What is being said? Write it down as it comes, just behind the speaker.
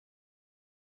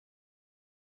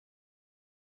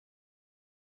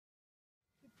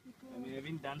And you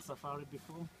haven't done safari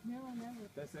before? No, I never.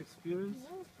 That's experience?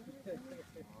 No,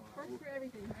 first for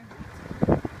everything.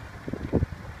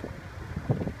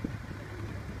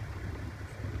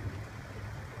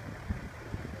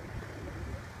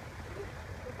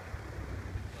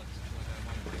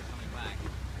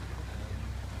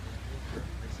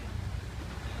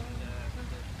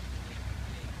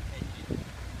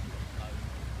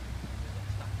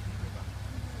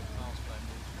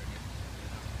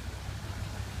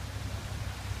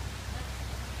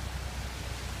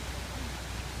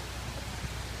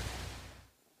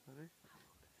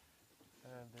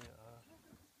 And they are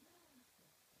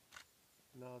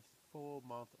now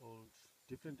 4-month-olds,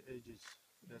 different ages.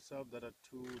 There's some that are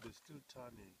 2, they're still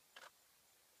tiny.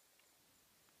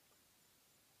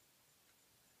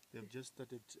 They've just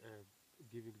started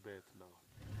giving birth now.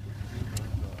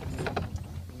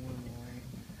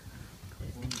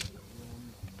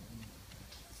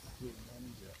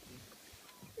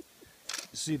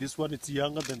 You see, this one is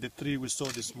younger than the 3 we saw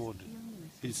this morning.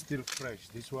 It's still fresh.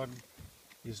 This one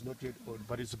is not yet old,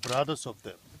 but it's brothers of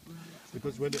them.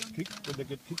 Because when they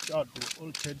get kicked out, they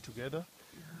all turned together,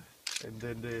 and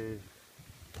then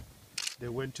they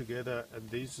went together, and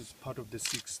this is part of the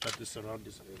 6 that is around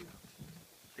this area.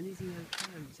 And is he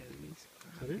okay on his own?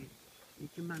 Sorry? He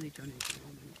can manage on his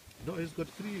own. No, he's got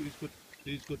 3.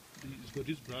 He's got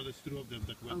his brothers, 3 of them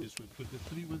that went this way. Because the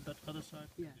 3 went that other side.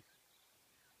 Yeah.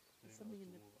 There's something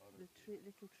in the tree,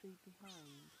 little tree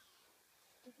behind.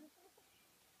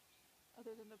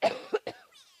 Other than the bird.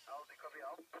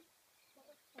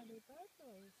 Funny bird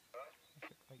noise.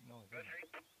 Quite noisy.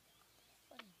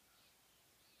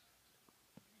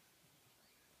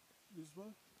 This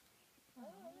one?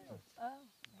 Oh.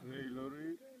 Hey,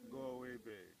 Lori, go away,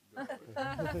 babe. Go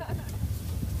away.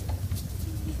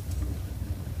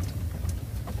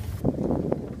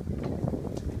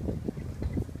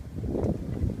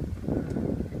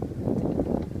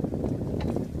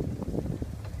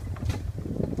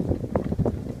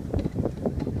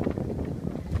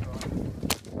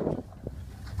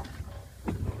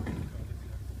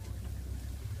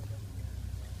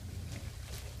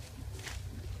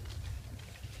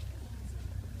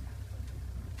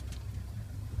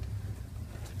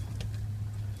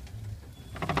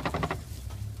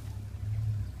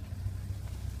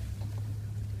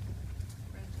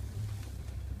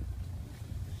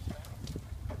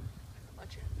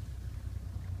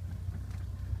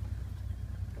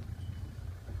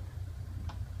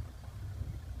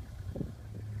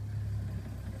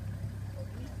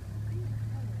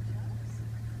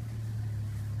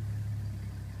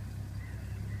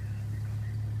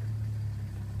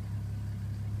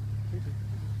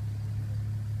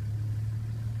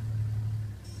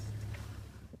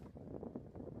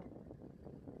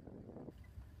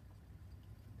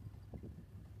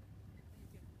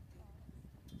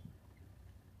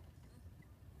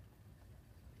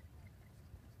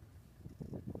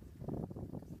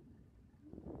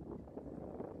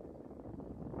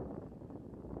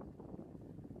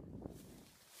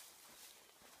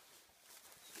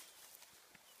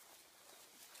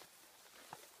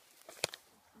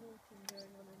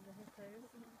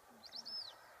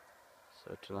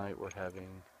 So tonight we're having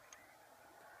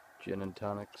gin and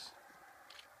tonics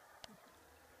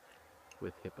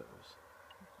with hippos.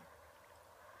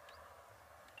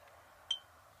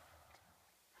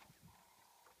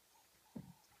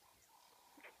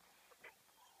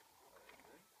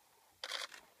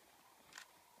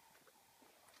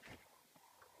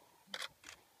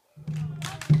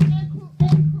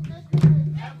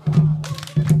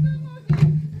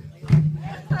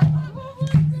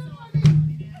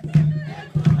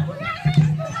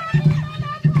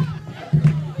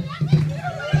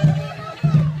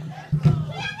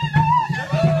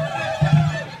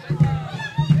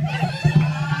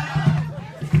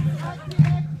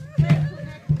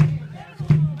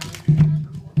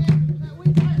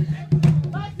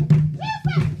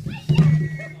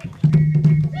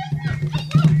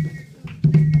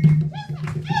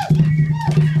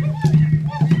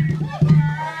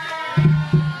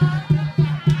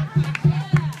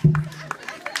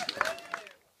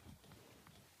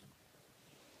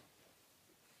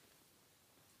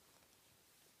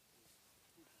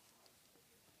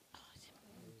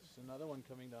 Another one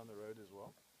coming down the road as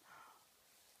well.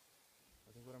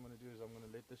 I think what I'm going to do is I'm going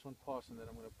to let this one pass, and then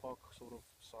I'm going to park sort of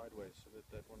sideways so that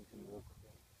that one can walk.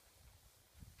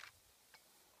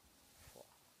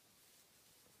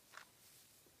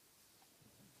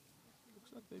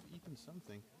 Looks like they've eaten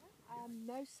something.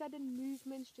 No sudden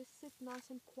movements, just sit nice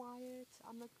and quiet.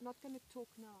 I'm not going to talk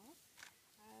now.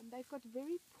 They've got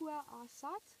very poor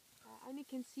eyesight, I only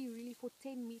can see really for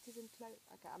 10 meters and close.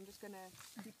 Okay, I'm just gonna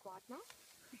keep quiet now.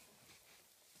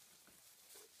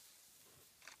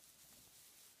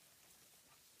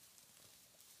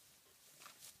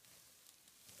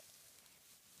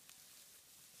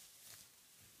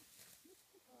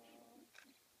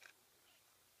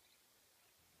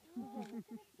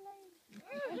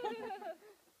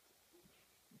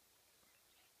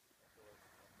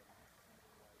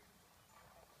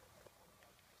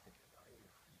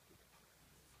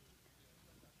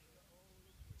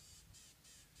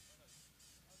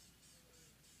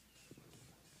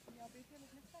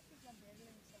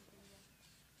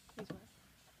 This one.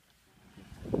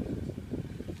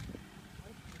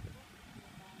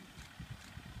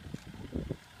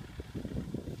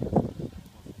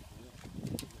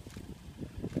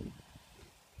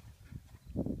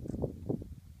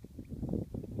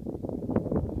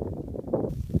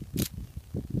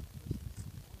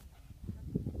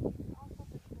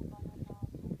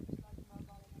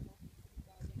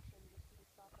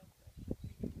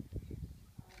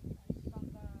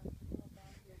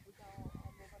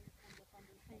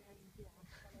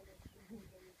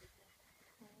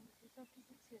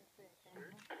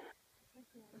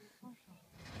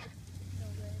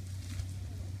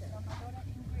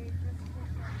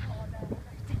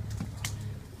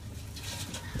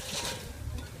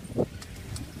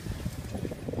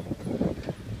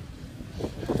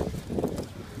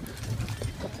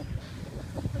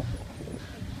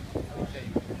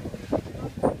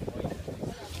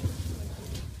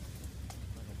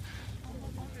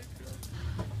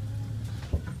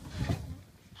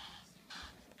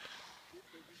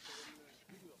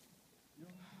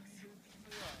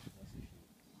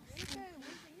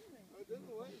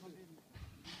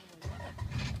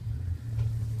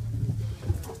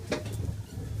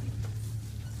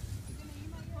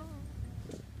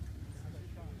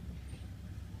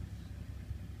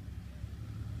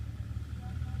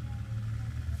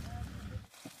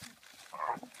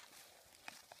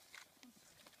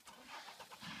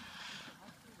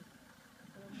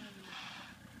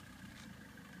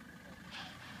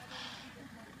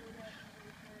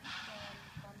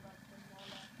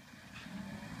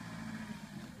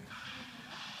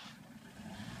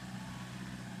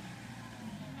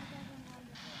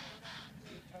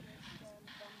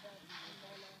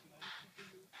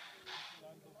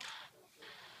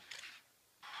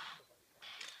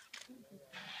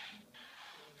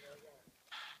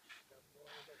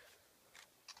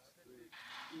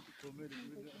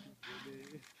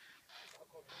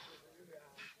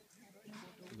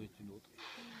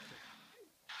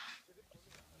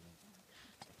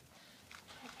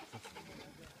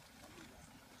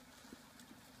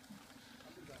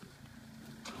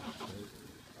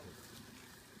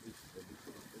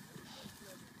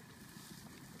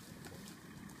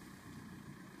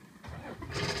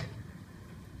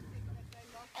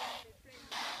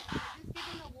 Just give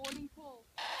him a warning, Paul.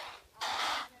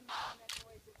 That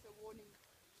noise, it's a warning.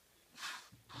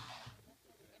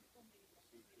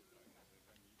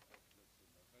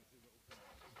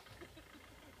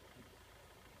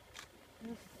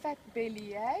 Fat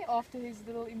belly, eh? After his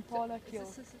little impala kill.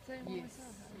 Is this the same one? Yes,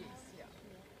 yes, yeah.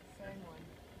 Same one.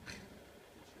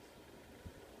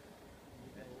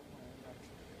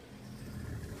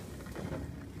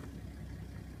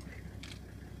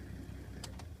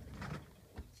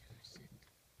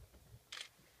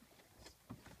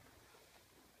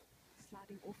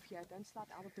 Sliding off here. Don't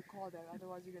slide out of the car though,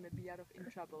 otherwise you're going to be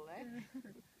in trouble, eh?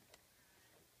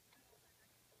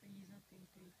 He's not going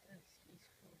to eat us. He's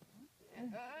full, huh?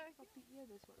 Up the ear,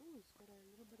 this one. Ooh, it's got a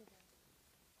little bit of a...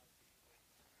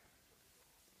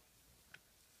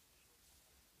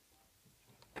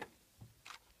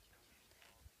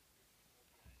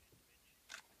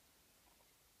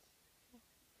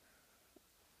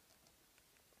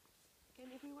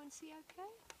 Can everyone see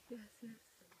okay? Yes, yes.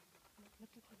 Look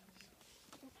at him.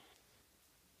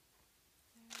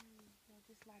 No,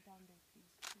 just lie down there,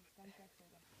 please. Please, don't go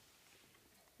further.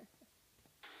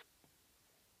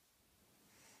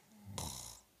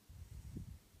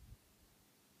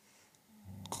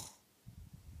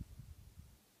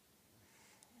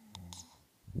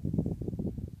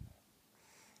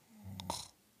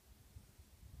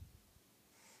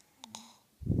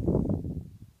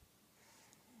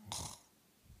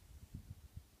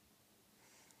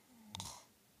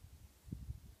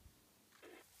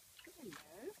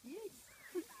 Hello. Yes.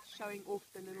 Showing off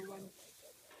the little one.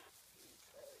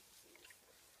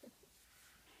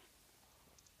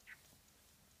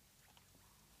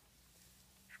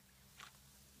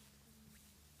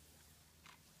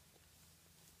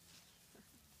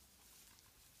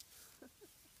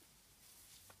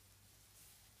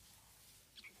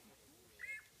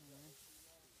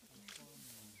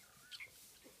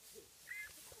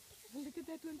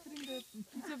 putting the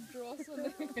piece of grass on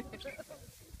it.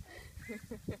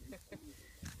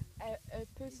 A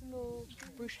personal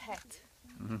bush hat.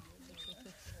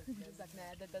 It's like,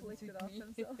 nah, that doesn't suit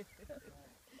me.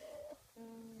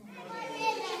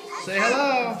 Say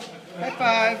hello. High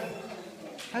five.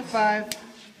 High five.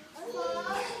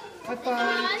 High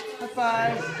five. High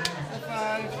five. High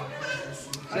five.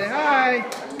 Say hi.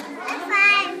 High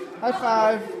five. High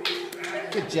five.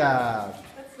 Good job.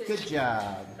 Good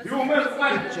job.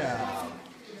 Good job.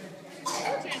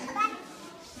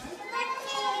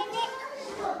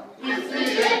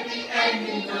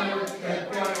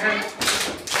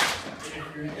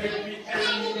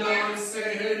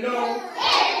 Say hello.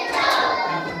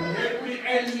 If we happy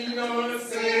and we know,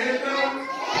 say hello.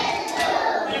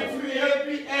 If we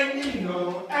happy and we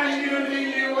know, and you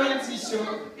really want to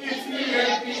show. If we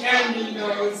happy and we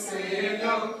know, say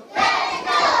hello.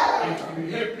 If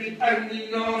we happy and we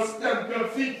know, stamp your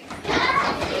feet.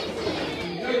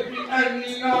 If we happy and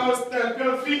we know, stamp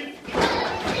your feet.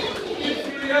 If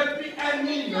we happy and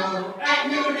we know,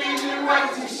 and you really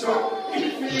want to show.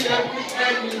 If we happy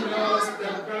and we know,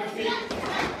 stamp your feet.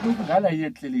 Ngala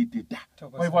yehlele iteta.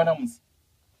 Wayibona mzi.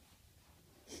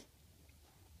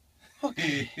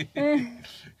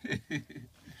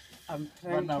 I'm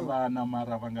trying to Bana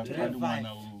mara bangathwali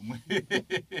umwana umwe.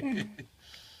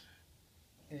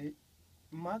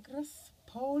 Margaret,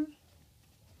 Paul,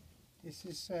 this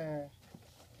is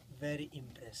very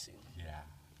impressive. Yeah.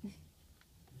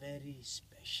 Very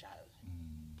special.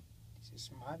 This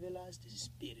is marvelous. This is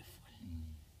beautiful.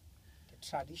 The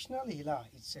traditional healer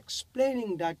is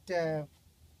explaining that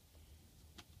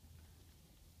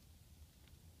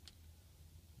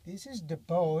this is the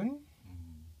bone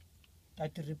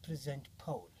that represents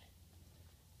Paul.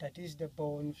 That is the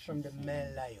bone from the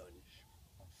male lion.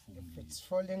 If it's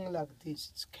falling like this,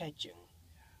 it's catching.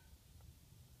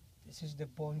 This is the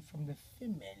bone from the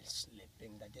female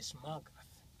sleeping. That is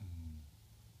Margaret.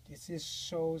 This is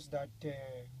shows that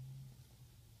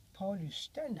Paul, you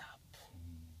stand up.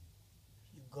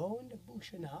 You go in the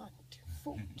bush and hunt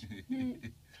food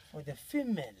for the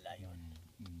female lion.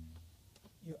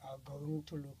 You are going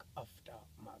to look after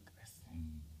Margaret.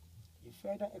 You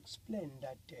further explain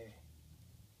that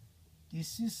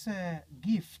this is a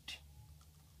gift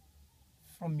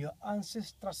from your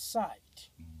ancestral side.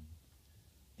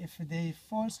 If they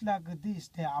falls like this,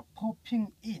 they are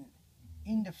popping in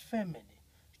the family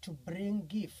to bring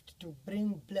gift, to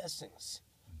bring blessings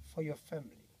for your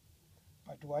family.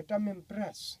 But what I'm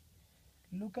impressed,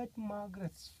 look at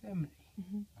Margaret's family.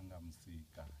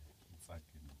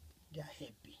 They are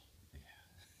happy.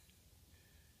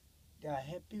 They are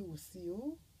happy with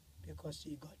you because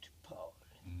you got Paul.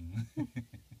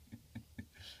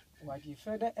 What you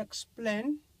further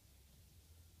explain,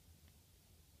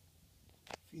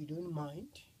 if you don't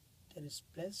mind, there is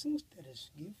blessings, there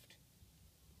is gift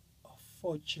of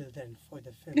 4 children for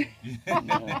the family.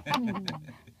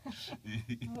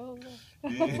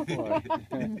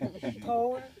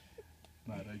 Paul,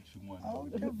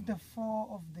 out of the 4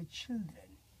 of the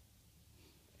children,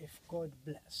 if God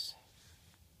bless,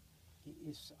 he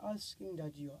is asking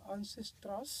that your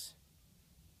ancestors,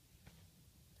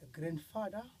 the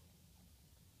grandfather,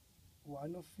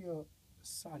 one of your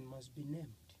son must be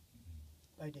named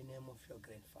by the name of your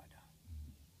grandfather.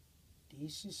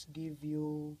 This is give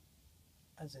you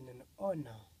as an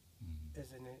honor,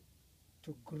 as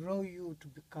to grow you to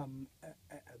become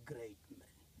a great man.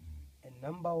 And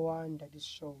number 1, that it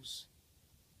shows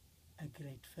a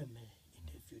great family in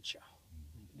the future.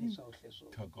 This also.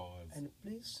 And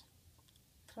please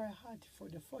try hard for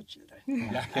the 4 children.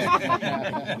 I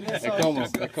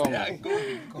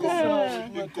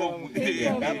come.